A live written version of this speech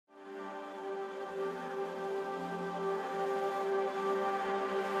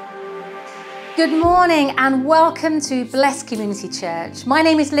Good morning and welcome to Blessed Community Church. My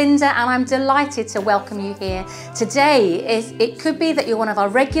name is Linda and I'm delighted to welcome you here. Today, it could be that you're one of our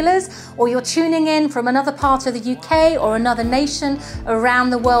regulars or you're tuning in from another part of the UK or another nation around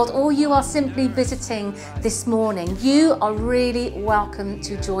the world, or you are simply visiting this morning. You are really welcome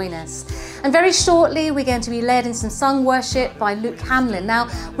to join us. And very shortly, we're going to be led in some sung worship by Luke Hamlin. Now,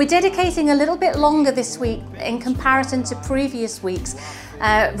 we're dedicating a little bit longer this week in comparison to previous weeks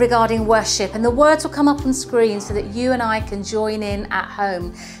regarding worship, and the words will come up on screen so that you and I can join in at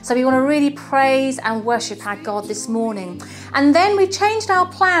home. So we want to really praise and worship our God this morning. And then we've changed our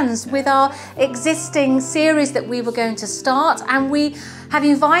plans with our existing series that we were going to start, and we have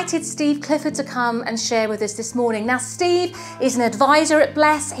invited Steve Clifford to come and share with us this morning. Now, Steve is an advisor at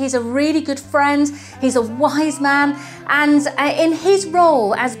Bless. He's a really good friend. He's a wise man. And in his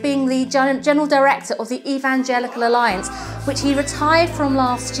role as being the General Director of the Evangelical Alliance, which he retired from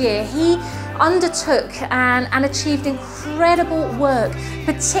last year, he undertook and achieved incredible work,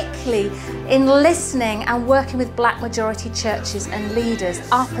 particularly in listening and working with black majority churches and leaders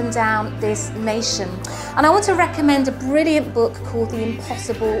up and down this nation. And I want to recommend a brilliant book called The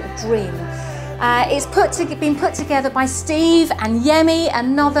Impossible Dream. It's been put together by Steve and Yemi,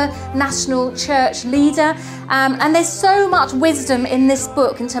 another national church leader. And there's so much wisdom in this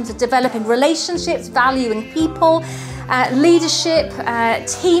book in terms of developing relationships, valuing people, leadership,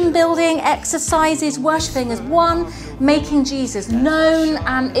 team building exercises, worshiping as one, making Jesus known.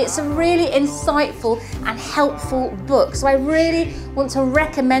 It's a really insightful and helpful book. So I really want to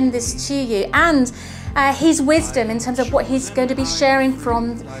recommend this to you, and his wisdom in terms of what he's going to be sharing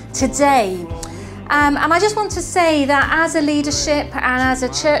from today. And I just want to say that as a leadership and as a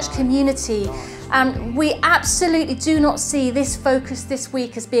church community, we absolutely do not see this focus this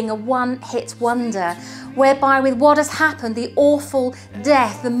week as being a one-hit wonder, whereby with what has happened, the awful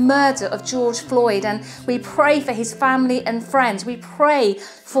death, the murder of George Floyd, and we pray for his family and friends. We pray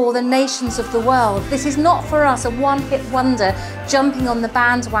for the nations of the world. This is not for us a one-hit wonder jumping on the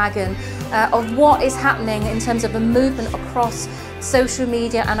bandwagon of what is happening in terms of a movement across social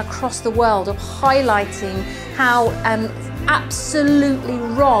media and across the world of highlighting how absolutely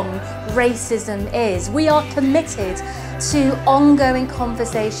wrong racism is. We are committed to ongoing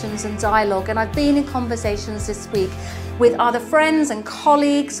conversations and dialogue, and I've been in conversations this week with other friends and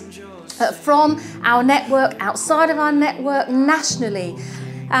colleagues from our network, outside of our network, nationally,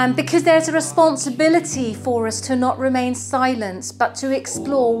 because there's a responsibility for us to not remain silent, but to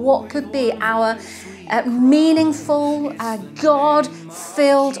explore what could be our meaningful,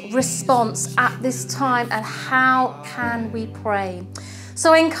 God-filled response at this time, and how can we pray.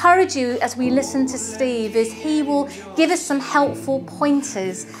 So I encourage you as we listen to Steve, as he will give us some helpful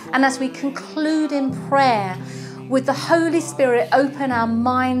pointers, and as we conclude in prayer, with the Holy Spirit, open our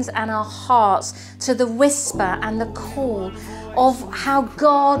minds and our hearts to the whisper and the call of how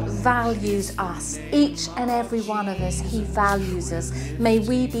God values us. Each and every one of us, he values us. May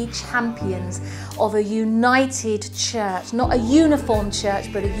we be champions of a united church, not a uniform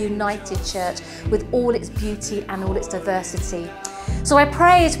church, but a united church with all its beauty and all its diversity. So I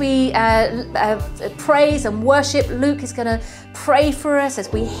pray as we praise and worship, Luke is going to pray for us as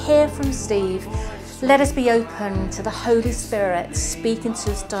we hear from Steve. Let us be open to the Holy Spirit speaking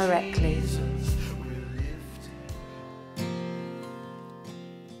to us directly.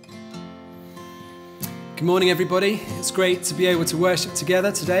 Good morning, everybody. It's great to be able to worship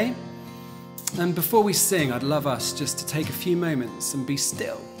together today. And before we sing, I'd love us just to take a few moments and be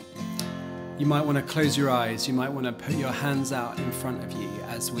still. You might want to close your eyes. You might want to put your hands out in front of you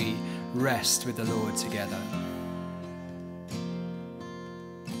as we rest with the Lord together.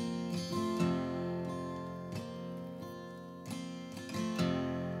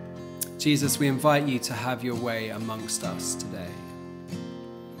 Jesus, we invite you to have your way amongst us today.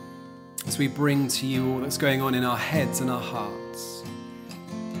 As we bring to you all that's going on in our heads and our hearts,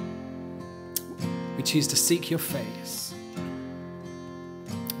 we choose to seek your face.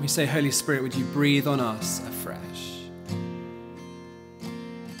 We say, Holy Spirit, would you breathe on us afresh?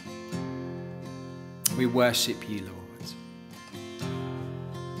 We worship you, Lord.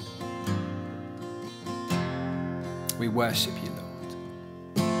 We worship you, Lord.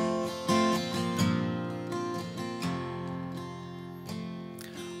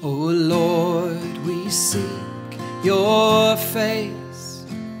 Oh Lord, we seek your face,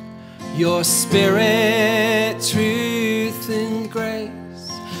 your spirit, truth and grace,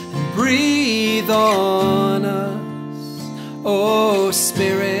 and breathe on us. Oh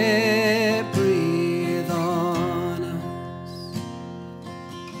Spirit, breathe on us.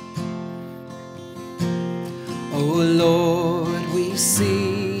 Oh Lord, we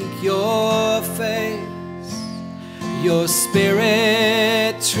seek your your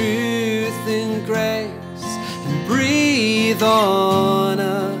Spirit, truth and grace, and breathe on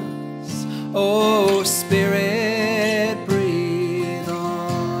us. Oh Spirit, breathe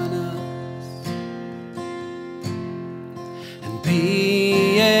on us, and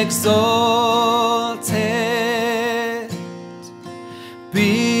be exalted,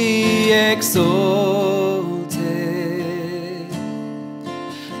 be exalted,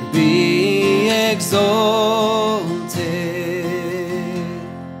 be exalted,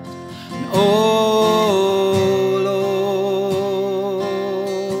 oh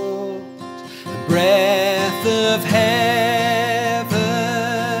Lord, the breath of heaven,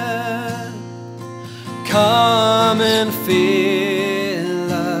 come and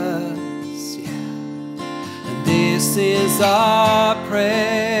fill us, yeah. And this is our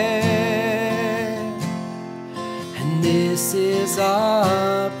prayer, and this is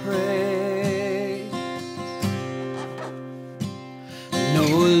our praise. No,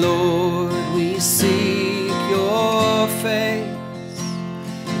 Lord, we seek your face,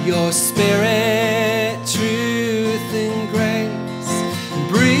 your Spirit, truth and grace.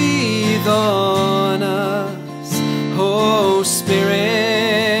 Breathe on us, oh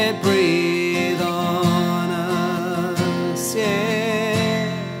Spirit, breathe on us,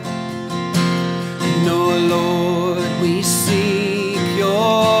 yeah. No, Lord, we seek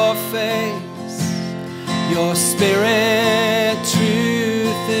your face, your Spirit,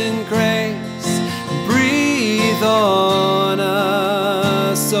 truth and grace. Breathe on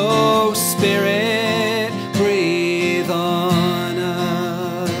us, oh Spirit, breathe on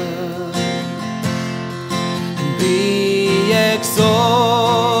us, and be exalted,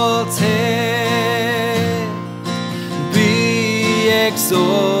 be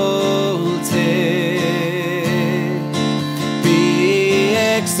exalted, be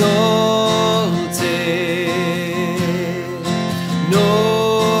exalted. No,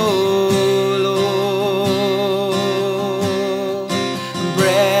 Lord,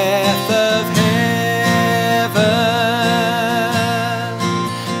 breath of heaven,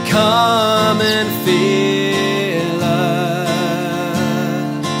 come and fill us.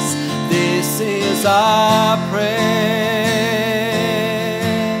 This is our prayer,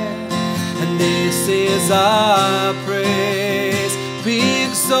 and this is our praise. Be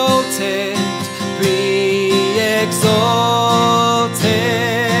exalted, be exalted,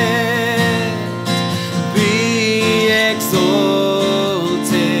 be exalted,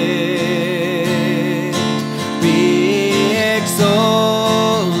 be exalted,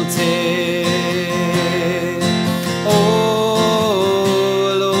 oh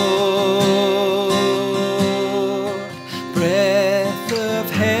Lord, breath of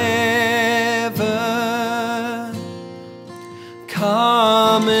heaven,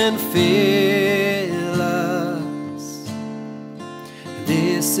 come and fill us.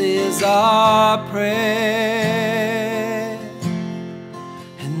 This is our prayer,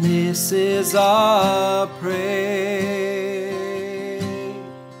 and this is our praise.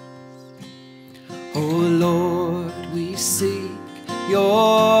 Oh Lord, we seek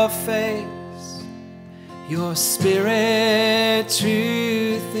your face, your Spirit,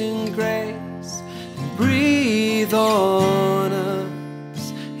 truth and grace, and breathe on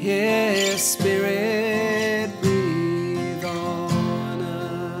us, yeah, Spirit, breathe on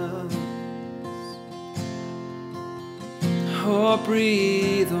us, oh,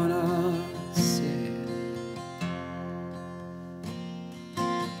 breathe on us, yeah.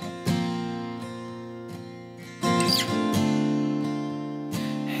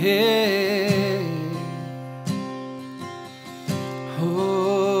 Hey,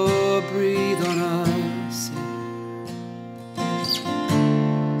 oh, breathe on us, yeah.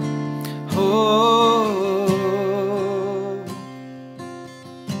 Oh,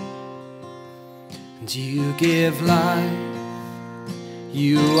 and you give life,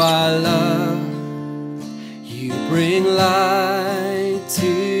 you are love, you bring light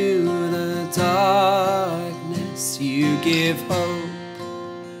to the darkness, you give hope,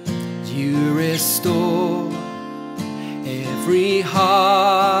 you restore every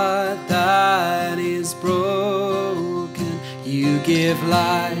heart that is broken. You give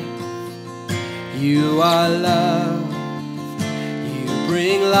life, you are love, you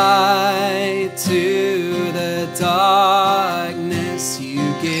bring light to the darkness, you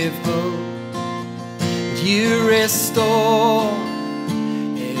give hope, you restore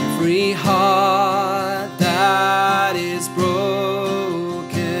every heart that is broken.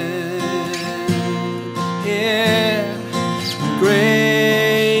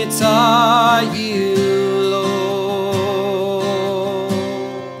 Great are you, Lord,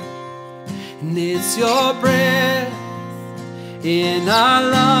 and it's your breath in our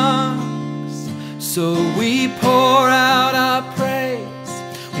lungs. So we pour out our praise,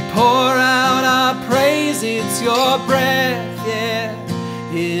 we pour out our praise. It's your breath, yeah,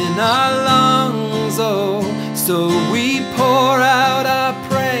 in our lungs. Oh, so we pour out our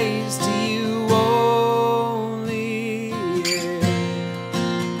praise to you only, yeah.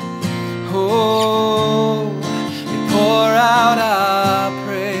 Oh, we pour out our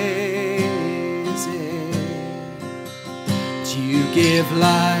praise, yeah. You give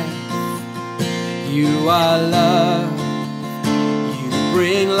life, you are love, you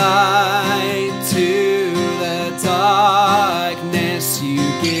bring light to the darkness, you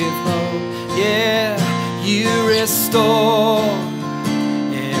give hope, yeah, you restore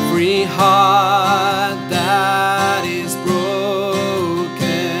every heart that is broken.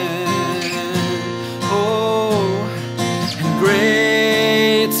 Oh, and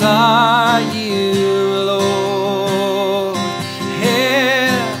great are you, Lord,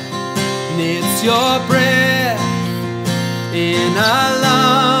 yeah, and it's your breath in our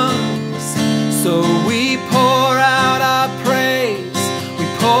lungs. So we pour out our praise, we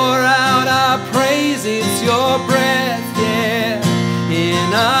pour out our praise. It's your breath, yeah,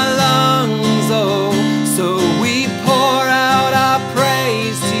 in our lungs. Oh, so we pour out our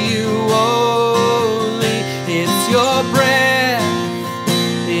praise to you only. It's your breath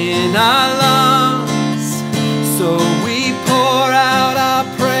in our lungs. So we pour out our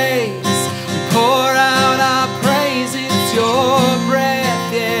praise, we pour out our praise. It's your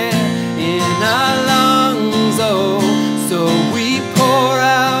breath, yeah, in our lungs. Oh, so we pour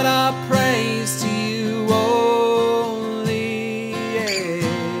out our praise to you only, yeah.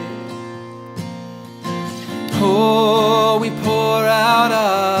 Oh, we pour out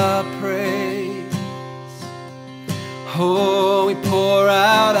our praise. Oh, we pour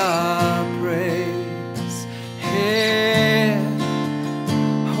out our praise, yeah.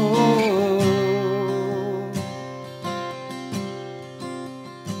 Oh,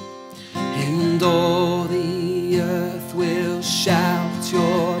 and all the earth will shout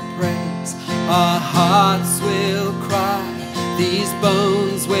your praise. Our hearts will cry, these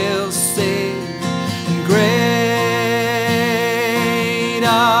bones will sing. And great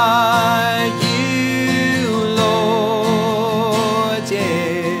are you, Lord,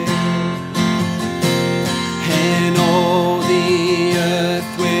 yeah. And all the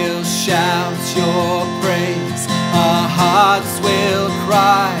earth will shout your praise. Our hearts will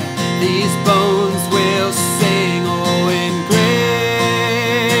cry, these bones will sing. Oh, and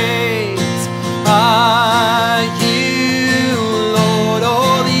great are you, Lord.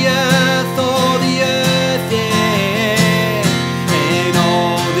 All the earth, yeah. And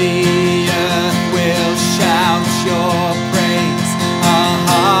all the earth will shout your praise. Our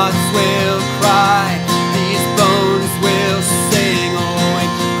hearts will cry, these bones will sing. Oh,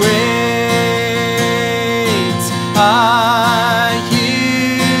 and great are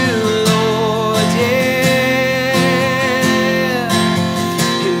you, Lord, yeah.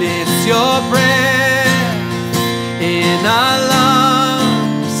 And it's your breath in our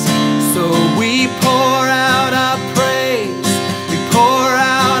lungs. So we pour out our praise, we pour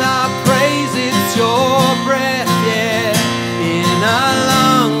out our praise. It's your breath, yeah, in our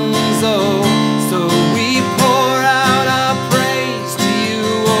lungs. Oh, so we pour out our praise to you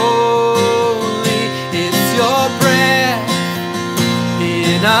only. It's your breath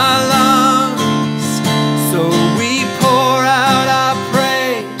in our lungs. So we pour out our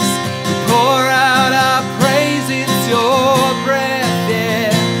praise, we pour out our praise. It's your breath,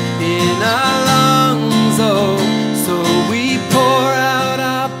 yeah, in our lungs. Oh, so we pour out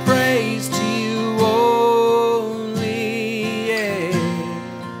our praise to you only, yeah.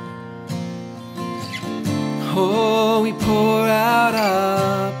 Oh, we pour out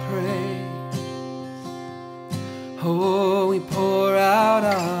our praise. Oh, we pour out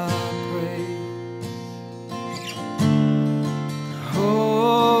our praise.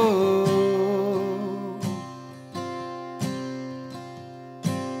 Oh,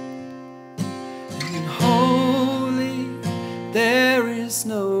 and holy, there is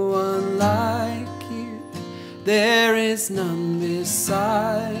no one like you. There is none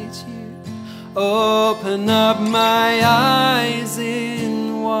beside you. Open up my eyes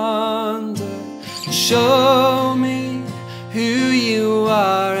in wonder. Show me who you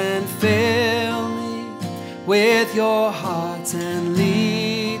are and fill me with your heart and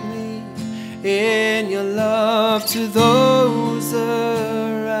lead me in your love to those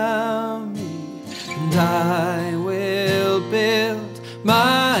around me. And I will build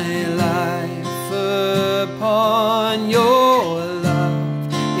my life upon your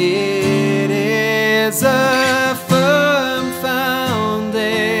love. It is a firm foundation.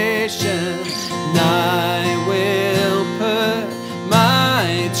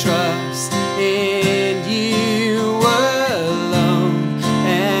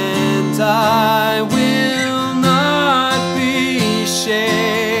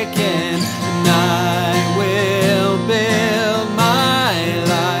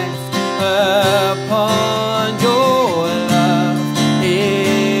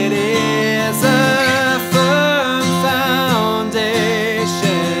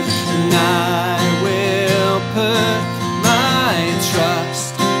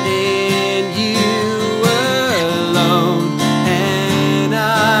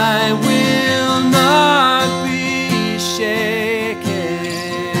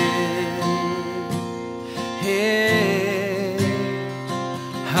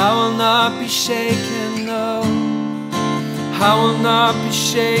 I will not be shaken, no. I will not be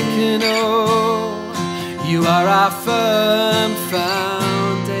shaken, oh. You are our firm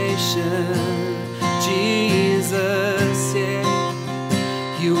foundation, Jesus,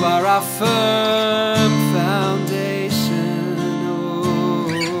 yeah. You are our firm foundation, oh.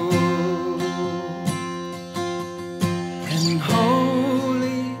 And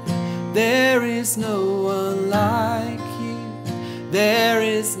holy, there is no one like you. There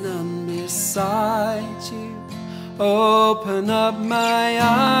is none beside you. Open up my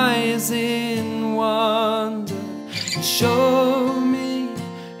eyes in wonder and show me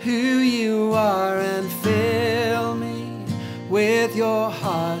who you are, and fill me with your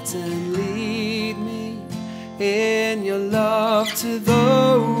heart and lead me in your love to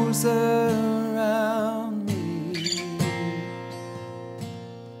those around me.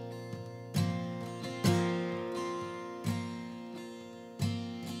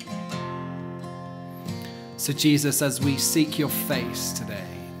 So Jesus, as we seek your face today,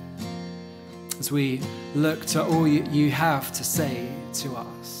 as we look to all you have to say to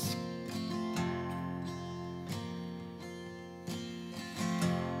us,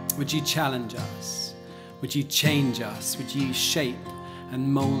 would you challenge us? Would you change us? Would you shape and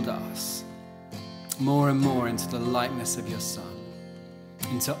mold us more and more into the likeness of your Son,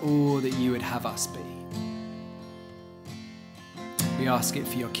 into all that you would have us be? We ask it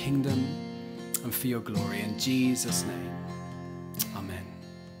for your kingdom and for your glory. In Jesus' name, amen.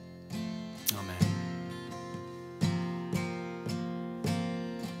 Amen.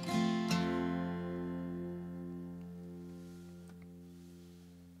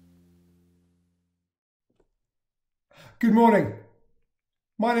 Good morning.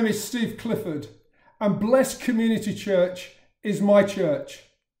 My name is Steve Clifford, and Blessed Community Church is my church.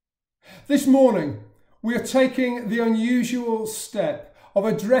 This morning, we are taking the unusual step of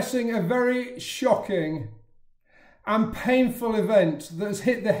addressing a very shocking and painful event that has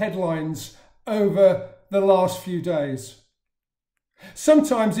hit the headlines over the last few days.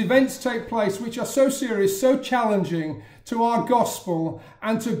 Sometimes events take place which are so serious, so challenging to our gospel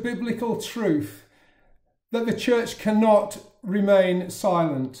and to biblical truth that the church cannot remain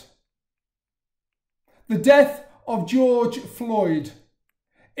silent. The death of George Floyd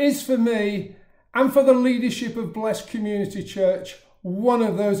is, for me and for the leadership of Blessed Community Church, one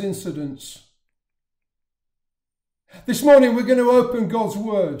of those incidents. This morning we're going to open God's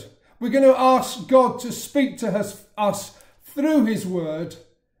Word. We're going to ask God to speak to us through His Word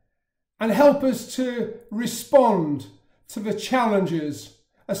and help us to respond to the challenges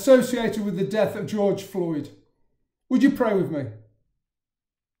associated with the death of George Floyd. Would you pray with me?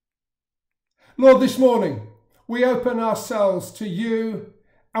 Lord, this morning we open ourselves to you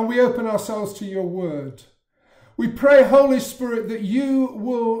and we open ourselves to your Word. We pray, Holy Spirit, that you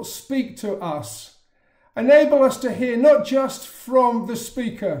will speak to us. Enable us to hear not just from the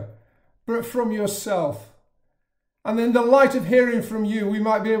speaker, but from yourself. And in the light of hearing from you, we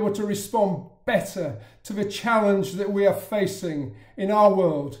might be able to respond better to the challenge that we are facing in our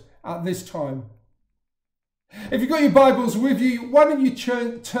world at this time. If you've got your Bibles with you, why don't you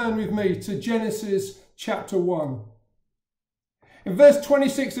turn with me to Genesis chapter 1. In verse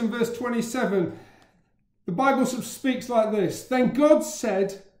 26 and verse 27, the Bible speaks like this. Then God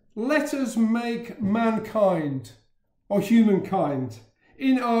said, let us make mankind, or humankind,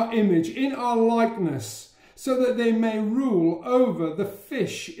 in our image, in our likeness, so that they may rule over the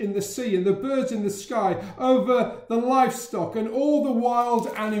fish in the sea and the birds in the sky, over the livestock and all the wild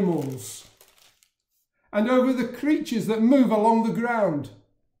animals, and over the creatures that move along the ground.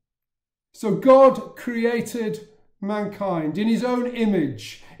 So God created mankind in his own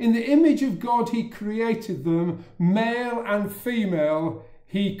image. In the image of God he created them, male and female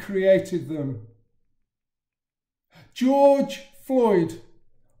he created them. George Floyd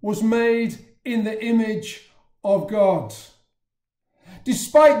was made in the image of God.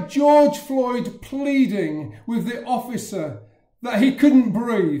 Despite George Floyd pleading with the officer that he couldn't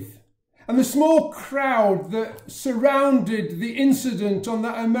breathe, and the small crowd that surrounded the incident on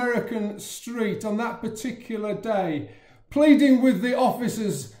that American street on that particular day, pleading with the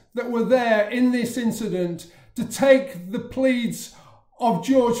officers that were there in this incident to take the pleas of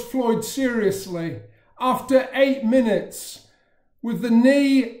George Floyd seriously, after 8 minutes, with the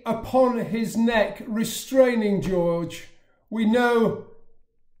knee upon his neck restraining George, we know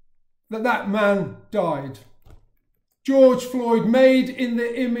that that man died. George Floyd, made in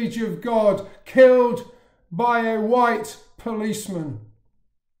the image of God, killed by a white policeman.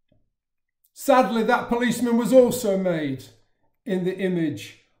 Sadly, that policeman was also made in the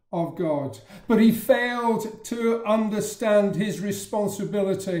image of God, but he failed to understand his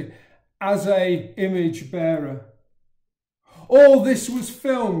responsibility as an image bearer. All this was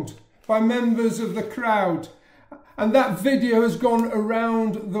filmed by members of the crowd, and that video has gone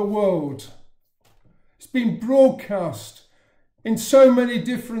around the world. It's been broadcast in so many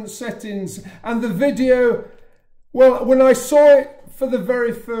different settings, and the video, well, when I saw it for the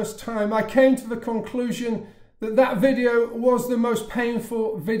very first time, I came to the conclusion that that video was the most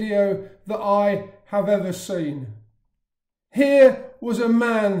painful video that I have ever seen. Here was a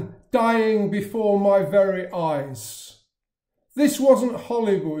man dying before my very eyes. This wasn't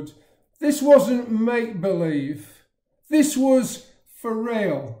Hollywood. This wasn't make-believe. This was for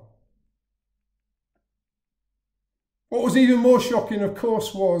real. What was even more shocking, of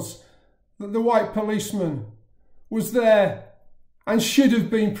course, was that the white policeman was there and should have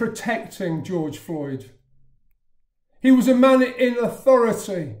been protecting George Floyd. He was a man in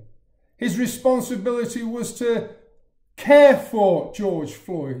authority. His responsibility was to care for George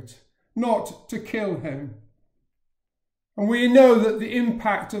Floyd, not to kill him. And we know that the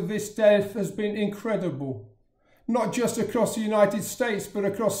impact of this death has been incredible, not just across the United States, but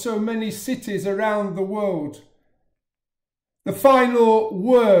across so many cities around the world. The final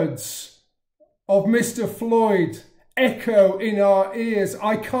words of Mr. Floyd echo in our ears.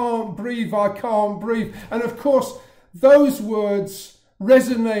 I can't breathe, I can't breathe. And of course, those words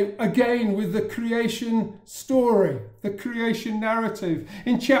resonate again with the creation story, the creation narrative.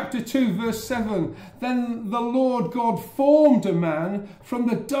 In chapter 2, verse 7, then the Lord God formed a man from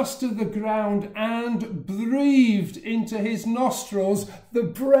the dust of the ground and breathed into his nostrils the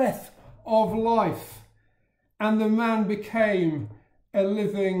breath of life, and the man became a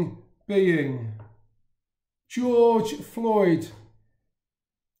living being. George Floyd,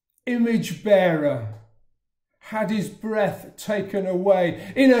 image bearer, had his breath taken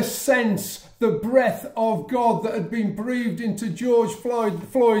away. In a sense, the breath of God that had been breathed into George Floyd,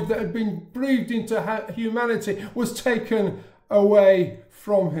 that had been breathed into humanity, was taken away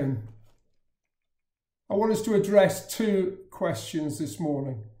from him. I want us to address two questions this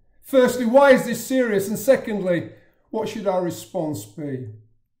morning. Firstly, why is this serious? And secondly, what should our response be?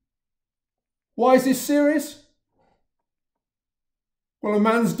 Why is this serious? Well, a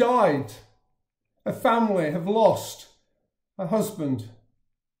man's died. A family have lost a husband,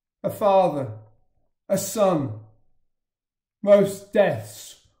 a father, a son. Most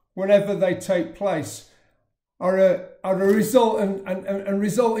deaths, whenever they take place, are a result and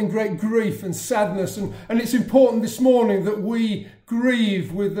result in great grief and sadness. And it's important this morning that we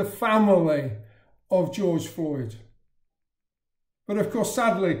grieve with the family of George Floyd. But of course,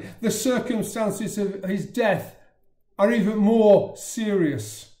 sadly, the circumstances of his death are even more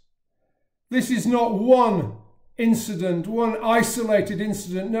serious. This is not one incident, one isolated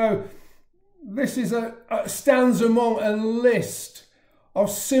incident. No, this is stands among a list of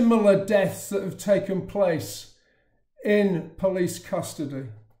similar deaths that have taken place in police custody.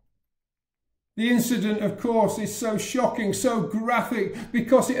 The incident, of course, is so shocking, so graphic,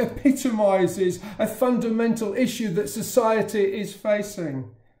 because it epitomises a fundamental issue that society is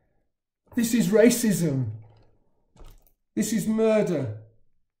facing. This is racism. This is murder.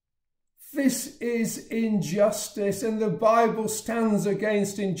 This is injustice, and the Bible stands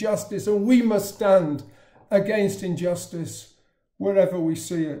against injustice, and we must stand against injustice wherever we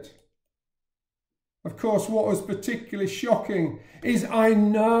see it. Of course, what was particularly shocking is I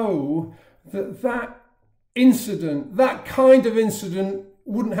know that incident, that kind of incident,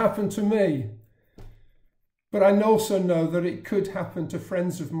 wouldn't happen to me. But I also know that it could happen to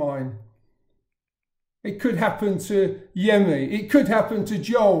friends of mine. It could happen to Yemi. It could happen to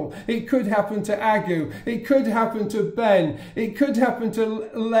Joel. It could happen to Agu. It could happen to Ben. It could happen to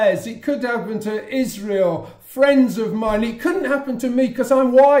Les. It could happen to Israel. Friends of mine. It couldn't happen to me because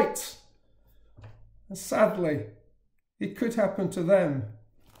I'm white. And sadly, it could happen to them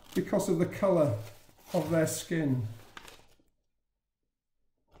because of the colour of their skin.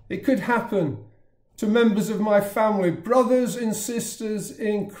 It could happen to members of my family, brothers and sisters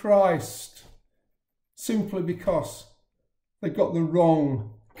in Christ, simply because they got the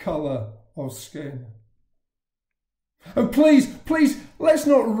wrong colour of skin. And please, let's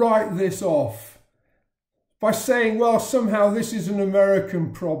not write this off by saying, well, somehow this is an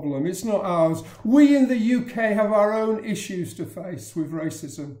American problem. It's not ours. We in the UK have our own issues to face with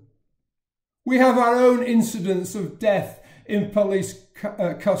racism. We have our own incidents of death in police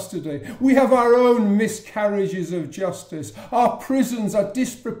custody. We have our own miscarriages of justice. Our prisons are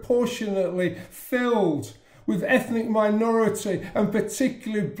disproportionately filled with ethnic minority and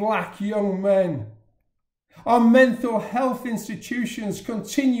particularly black young men. Our mental health institutions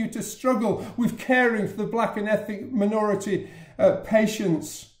continue to struggle with caring for the black and ethnic minority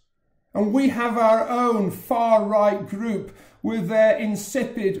patients. And we have our own far-right group with their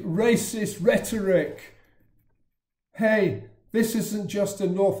insipid racist rhetoric. Hey, this isn't just a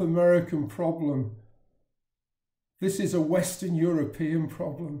North American problem. This is a Western European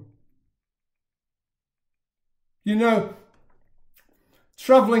problem. You know,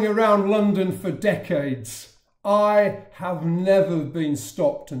 travelling around London for decades, I have never been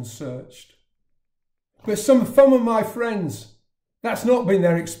stopped and searched. But some of my friends, that's not been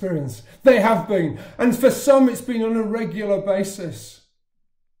their experience. They have been. And for some, it's been on a regular basis.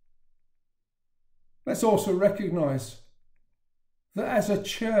 Let's also recognise that as a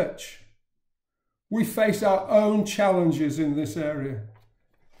church, we face our own challenges in this area.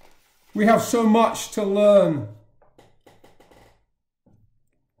 We have so much to learn.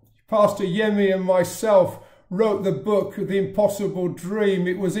 Pastor Yemi and myself wrote the book, The Impossible Dream.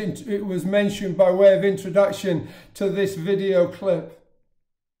 It was mentioned by way of introduction to this video clip.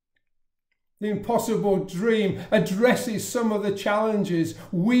 The Impossible Dream addresses some of the challenges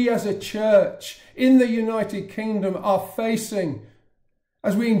we as a church in the United Kingdom are facing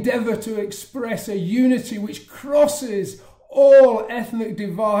as we endeavour to express a unity which crosses all ethnic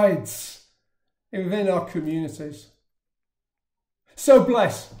divides within our communities. So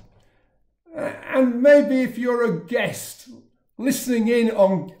bless. And maybe if you're a guest listening in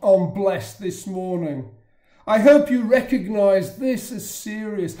on Bless this morning, I hope you recognise this as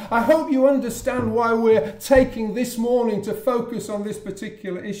serious. I hope you understand why we're taking this morning to focus on this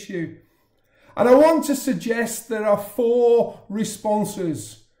particular issue. And I want to suggest there are 4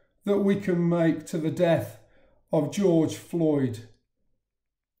 responses that we can make to the death of George Floyd.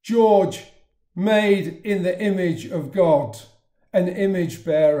 George, made in the image of God, an image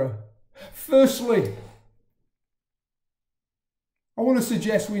bearer. Firstly, I want to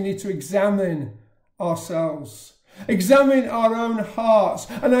suggest we need to examine ourselves, examine our own hearts,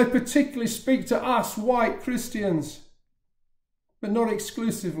 and I particularly speak to us white Christians, but not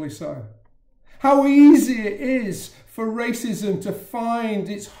exclusively so. How easy it is for racism to find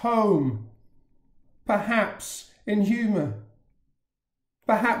its home, perhaps in humour,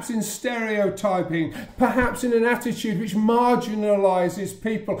 perhaps in stereotyping, perhaps in an attitude which marginalises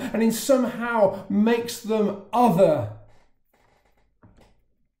people and in somehow makes them other.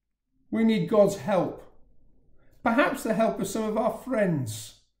 We need God's help, perhaps the help of some of our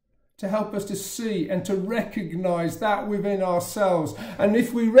friends, to help us to see and to recognise that within ourselves. And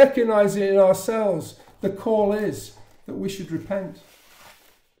if we recognise it in ourselves, the call is that we should repent.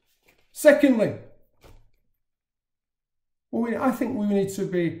 Secondly, I think we need to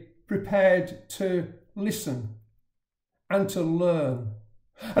be prepared to listen and to learn.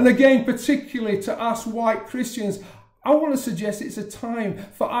 And again, particularly to us white Christians, I want to suggest it's a time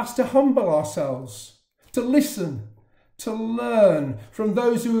for us to humble ourselves, to listen, to learn from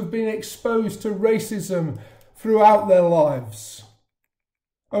those who have been exposed to racism throughout their lives.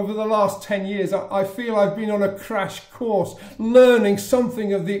 Over the last 10 years, I feel I've been on a crash course, learning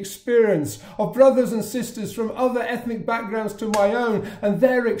something of the experience of brothers and sisters from other ethnic backgrounds to my own and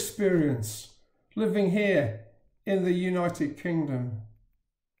their experience living here in the United Kingdom.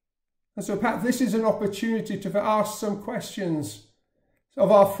 And so perhaps this is an opportunity to ask some questions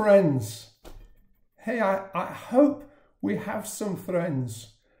of our friends. Hey, I hope we have some friends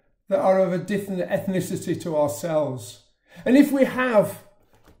that are of a different ethnicity to ourselves. And if we have,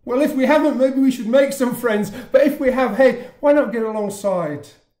 well, if we haven't, maybe we should make some friends. But if we have, hey, why not get alongside?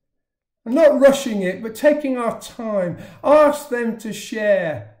 And not rushing it, but taking our time. Ask them to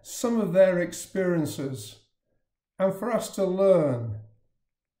share some of their experiences. And for us to learn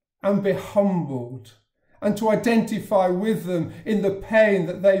and be humbled. And to identify with them in the pain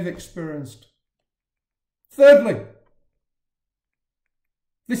that they've experienced. Thirdly,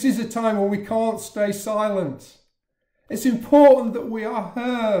 this is a time when we can't stay silent. It's important that we are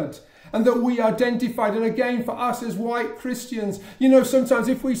heard and that we identified. And again, for us as white Christians, you know, sometimes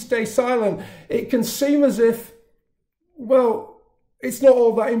if we stay silent, it can seem as if, well, it's not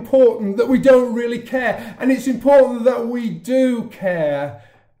all that important, that we don't really care. And it's important that we do care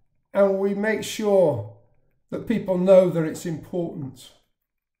and we make sure that people know that it's important.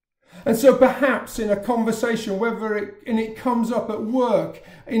 And so perhaps in a conversation, whether it comes up at work,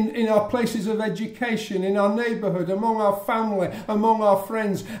 in our places of education, in our neighbourhood, among our family, among our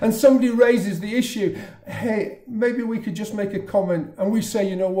friends, and somebody raises the issue, hey, maybe we could just make a comment and we say,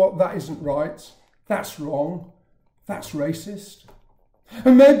 you know what, that isn't right, that's wrong, that's racist.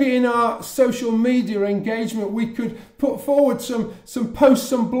 And maybe in our social media engagement, we could put forward some posts,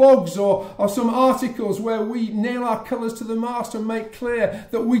 some blogs or some articles where we nail our colours to the mast and make clear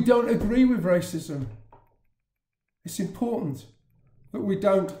that we don't agree with racism. It's important that we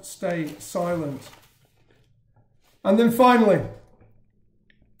don't stay silent. And then finally,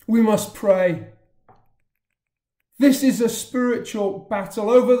 we must pray. This is a spiritual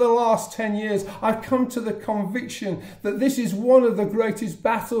battle. Over the last 10 years, I've come to the conviction that this is one of the greatest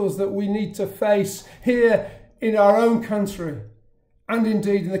battles that we need to face here in our own country and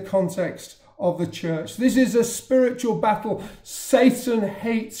indeed in the context of the church. This is a spiritual battle. Satan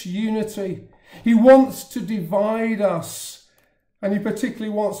hates unity. He wants to divide us, and he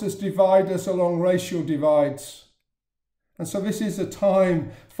particularly wants us to divide us along racial divides. And so this is a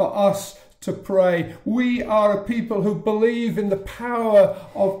time for us to pray. We are a people who believe in the power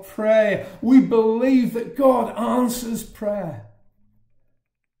of prayer. We believe that God answers prayer.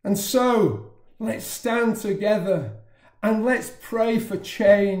 And so let's stand together and let's pray for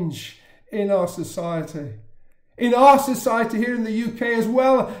change in our society. In our society here in the UK, as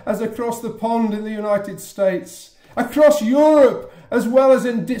well as across the pond in the United States, across Europe, as well as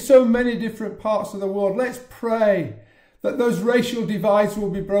in so many different parts of the world. Let's pray that those racial divides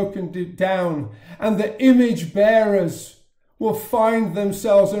will be broken down and the image bearers will find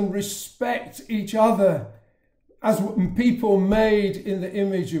themselves and respect each other as people made in the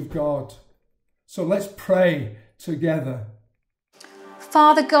image of God. So let's pray together.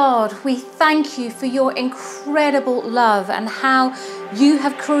 Father God, we thank you for your incredible love and how you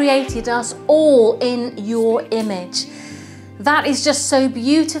have created us all in your image. That is just so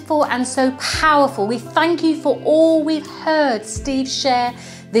beautiful and so powerful. We thank you for all we've heard Steve share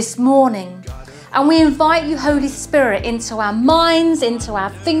this morning. And we invite you, Holy Spirit, into our minds, into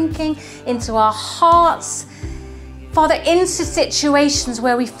our thinking, into our hearts. Father, into situations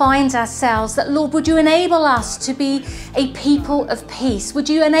where we find ourselves, that Lord, would you enable us to be a people of peace? Would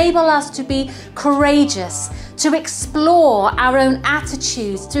you enable us to be courageous, to explore our own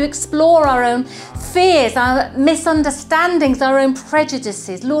attitudes, to explore our own fears, our misunderstandings, our own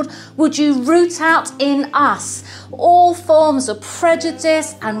prejudices? Lord, would you root out in us all forms of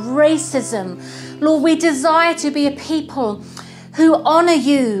prejudice and racism? Lord, we desire to be a people who honour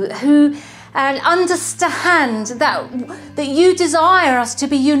you, who understand that you desire us to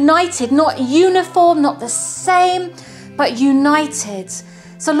be united, not uniform, not the same, but united.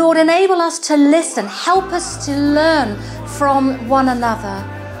 So Lord, enable us to listen, help us to learn from one another.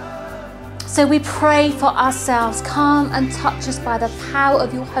 So we pray for ourselves. Come and touch us by the power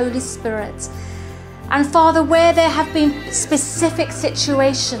of your Holy Spirit. And Father, where there have been specific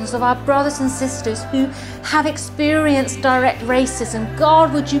situations of our brothers and sisters who have experienced direct racism,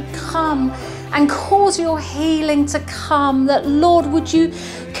 God, would you come and cause your healing to come? That, Lord, would you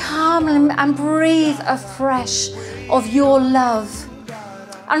come and breathe afresh of your love?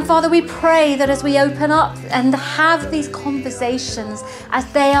 And Father, we pray that as we open up and have these conversations, as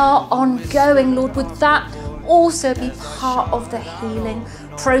they are ongoing, Lord, would that also be part of the healing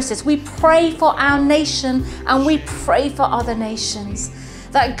process. We pray for our nation and we pray for other nations.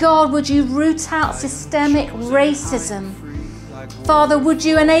 That God, would you root out systemic racism? Father, would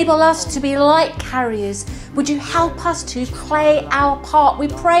you enable us to be light carriers? Would you help us to play our part? We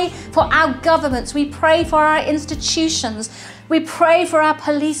pray for our governments. We pray for our institutions. We pray for our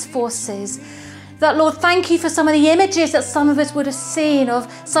police forces. That, Lord, thank you for some of the images that some of us would have seen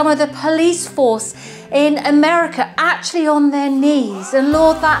of some of the police force in America actually on their knees. And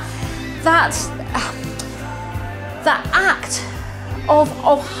Lord, that act of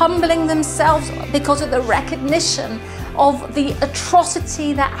humbling themselves because of the recognition of the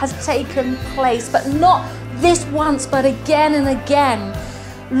atrocity that has taken place, but not this once, but again and again.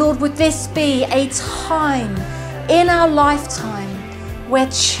 Lord, would this be a time in our lifetime where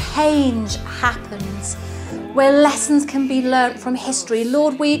change happens, where lessons can be learnt from history?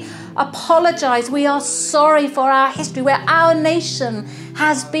 Lord, we apologise. We are sorry for our history, where our nation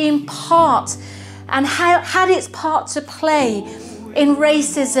has been part and had its part to play in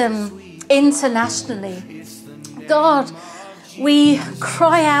racism internationally. God, we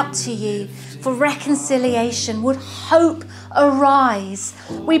cry out to you for reconciliation. Would hope arise?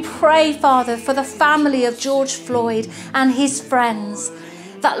 We pray, Father, for the family of George Floyd and his friends,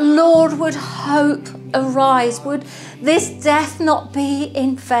 that, Lord, would hope arise? Would this death not be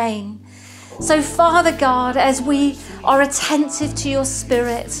in vain? So, Father God, as we are attentive to your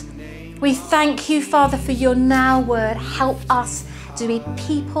Spirit, we thank you, Father, for your now word. Help us to be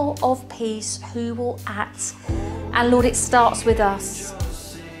people of peace who will act. And Lord, it starts with us.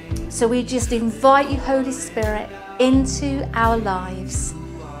 So we just invite you, Holy Spirit, into our lives,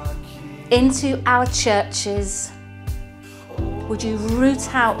 into our churches. Would you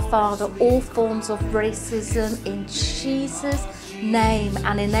root out, Father, all forms of racism in Jesus' name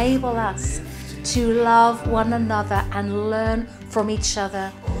and enable us to love one another and learn from each other,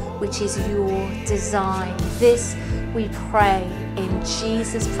 which is your design. This we pray in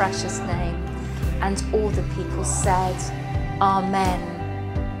Jesus' precious name. And all the people said, Amen.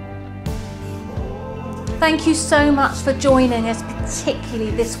 Thank you so much for joining us,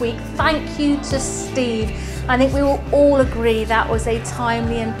 particularly this week. Thank you to Steve. I think we will all agree that was a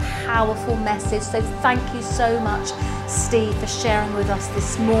timely and powerful message. So thank you so much, Steve, for sharing with us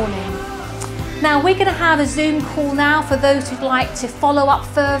this morning. Now we're going to have a Zoom call now for those who'd like to follow up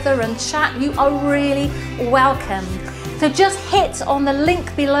further and chat. You are really welcome. So just hit on the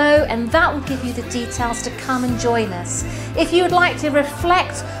link below and that will give you the details to come and join us. If you would like to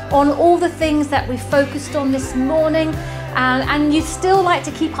reflect on all the things that we focused on this morning, and you still like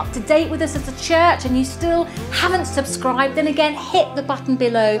to keep up to date with us as a church and you still haven't subscribed, then again hit the button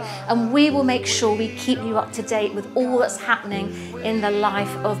below and we will make sure we keep you up to date with all that's happening in the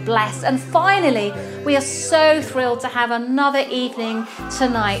life of Bless. And finally, we are so thrilled to have another evening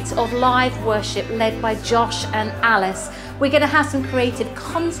tonight of live worship led by Josh and Alice. We're going to have some creative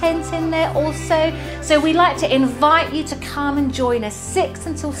content in there also. So we'd like to invite you to come and join us 6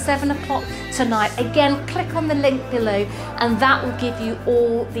 until 7 o'clock tonight. Again, click on the link below and that will give you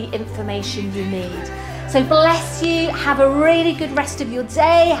all the information you need. So bless you. Have a really good rest of your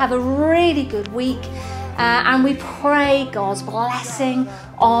day. Have a really good week. And we pray God's blessing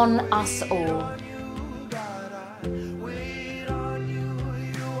on us all.